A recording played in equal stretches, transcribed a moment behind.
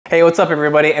Hey, what's up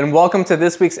everybody, and welcome to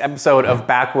this week's episode of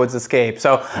Backwoods Escape.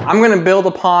 So I'm going to build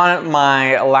upon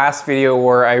my last video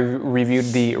where I reviewed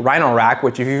the Rhino rack,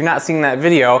 which if you've not seen that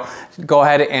video, go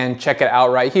ahead and check it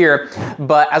out right here.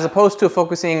 But as opposed to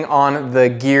focusing on the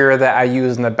gear that I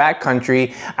use in the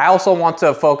backcountry, I also want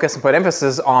to focus and put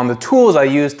emphasis on the tools I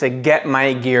use to get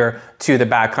my gear to the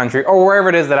backcountry or wherever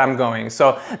it is that I'm going.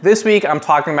 So this week I'm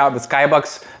talking about the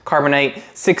Skybox Carbonite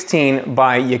 16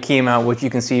 by Yakima, which you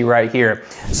can see right here.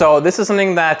 So this is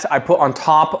something that I put on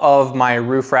top of my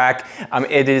roof rack.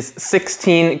 It is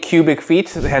 16 cubic feet,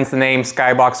 hence the name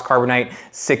Skybox Carbonite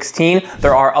 16.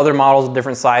 There are other models of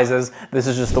different sizes. This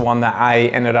is just the one that I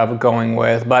ended up going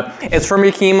with, but it's from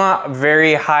Yakima,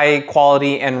 very high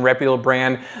quality and reputable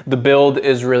brand. The build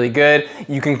is really good.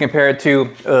 You can compare it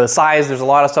to size. There's a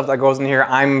lot of stuff that goes in here.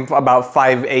 I'm about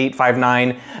 5'8",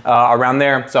 5'9", around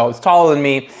there. So it's taller than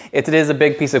me. It is a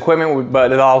big piece of equipment,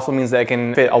 but it also means that it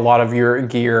can fit a lot of your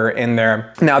gear in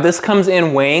there. Now this comes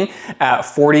in weighing at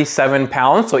 47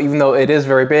 pounds. So even though it is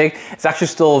very big, it's actually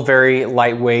still very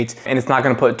lightweight, and it's not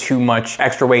going to put too much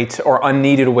extra weight or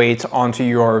unneeded weight onto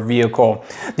your vehicle.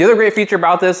 The other great feature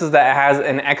about this is that it has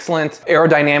an excellent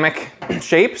aerodynamic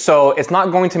shape. So it's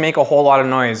not going to make a whole lot of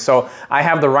noise. So I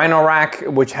have the Rhino rack,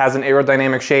 which has an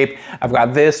aerodynamic shape. I've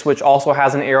got this, which also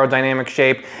has an aerodynamic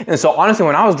shape. And so honestly,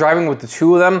 when I was driving with the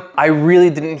two of them, I really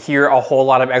didn't hear a whole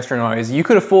lot of extra noise. You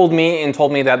could have fooled me and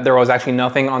told me that there was actually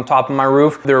nothing on top of my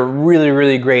roof. They're really,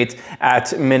 really great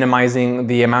at minimizing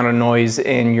the amount of noise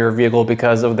in your vehicle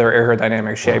because of their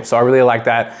aerodynamic shape. So I really like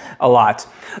that a lot.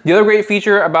 The other great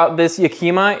feature about this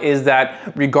Yakima is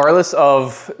that regardless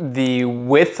of the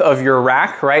width of your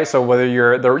rack, right? So whether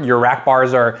your rack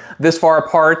bars are this far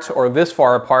apart or this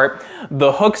far apart,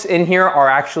 the hooks in here are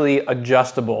actually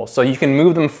adjustable. So you can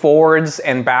move them forwards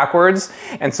and backwards.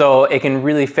 And so it can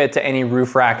really fit to any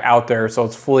roof rack out there. So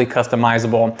it's fully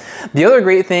customizable. The other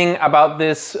great thing about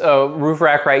this roof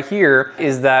rack right here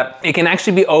is that it can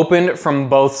actually be opened from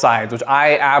both sides, which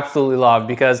I absolutely love,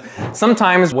 because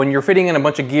sometimes when you're fitting in a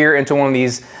bunch of gear into one of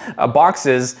these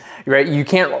boxes, right, you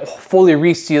can't fully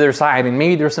reach the other side, and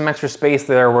maybe there's some extra space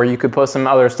there where you could put some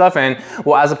other stuff in.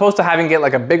 Well, as opposed to having to get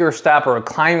like a bigger step or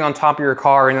climbing on top of your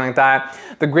car or anything like that,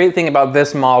 the great thing about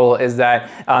this model is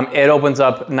that it opens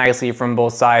up nicely from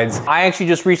both sides. I actually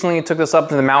just recently took this up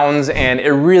to the mountains, and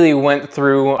it really went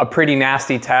through a pretty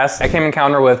nasty test. I came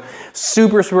encounter with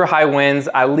super high winds,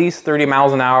 at least 30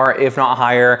 miles an hour, if not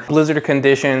higher, blizzard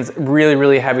conditions,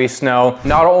 really heavy snow.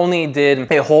 Not only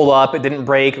did it hold up, it didn't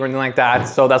break or anything like that,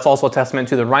 so that's also a testament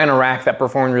to the Rhino rack that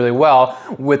performed really well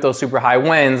with those super high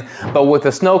winds. But with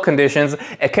the snow conditions,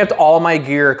 it kept all my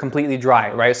gear completely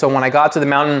dry, right? So when I got to the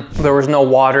mountain, there was no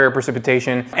water or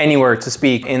precipitation anywhere to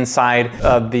speak inside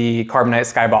of the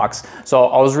Carbonite Skybox. So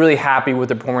I was really happy with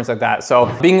the performance like that.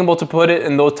 So being able to put it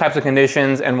in those types of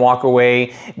conditions and walk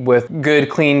away with good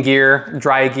clean gear,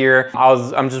 dry gear,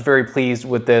 I'm just very pleased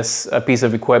with this piece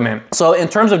of equipment. So in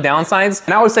terms of downsides,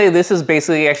 and I would say this is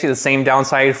basically actually the same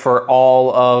downside for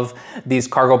all of these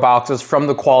cargo boxes from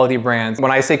the quality brands.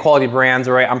 When I say quality brands,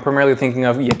 right, I'm primarily thinking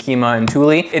of Yakima and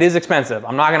Thule. It is expensive.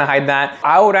 I'm not gonna hide that.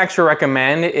 I would actually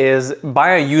recommend is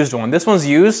buy a used one. This one's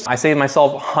used. I saved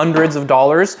myself hundreds of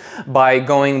dollars by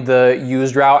going the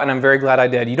used route, and I'm very glad I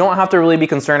did. You don't have to really be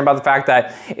concerned about the fact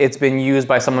that it's been used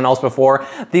by someone else before.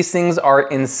 These things are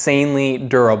insanely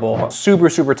durable.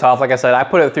 Super tough. Like I said, I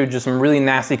put it through just some really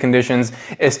nasty conditions.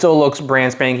 It still looks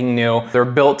brand spanking new. They're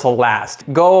built to last.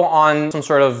 Go on some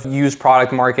sort of used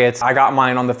product market. I got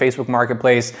mine on the Facebook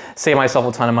marketplace, saved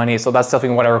myself a ton of money. So that's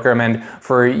definitely what I recommend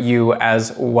for you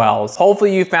as well. So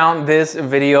hopefully you found this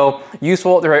video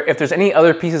useful. If there's any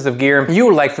other pieces of gear you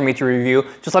would like for me to review,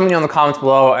 just let me know in the comments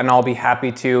below, and I'll be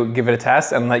happy to give it a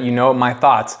test and let you know my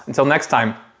thoughts. Until next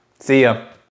time, see ya.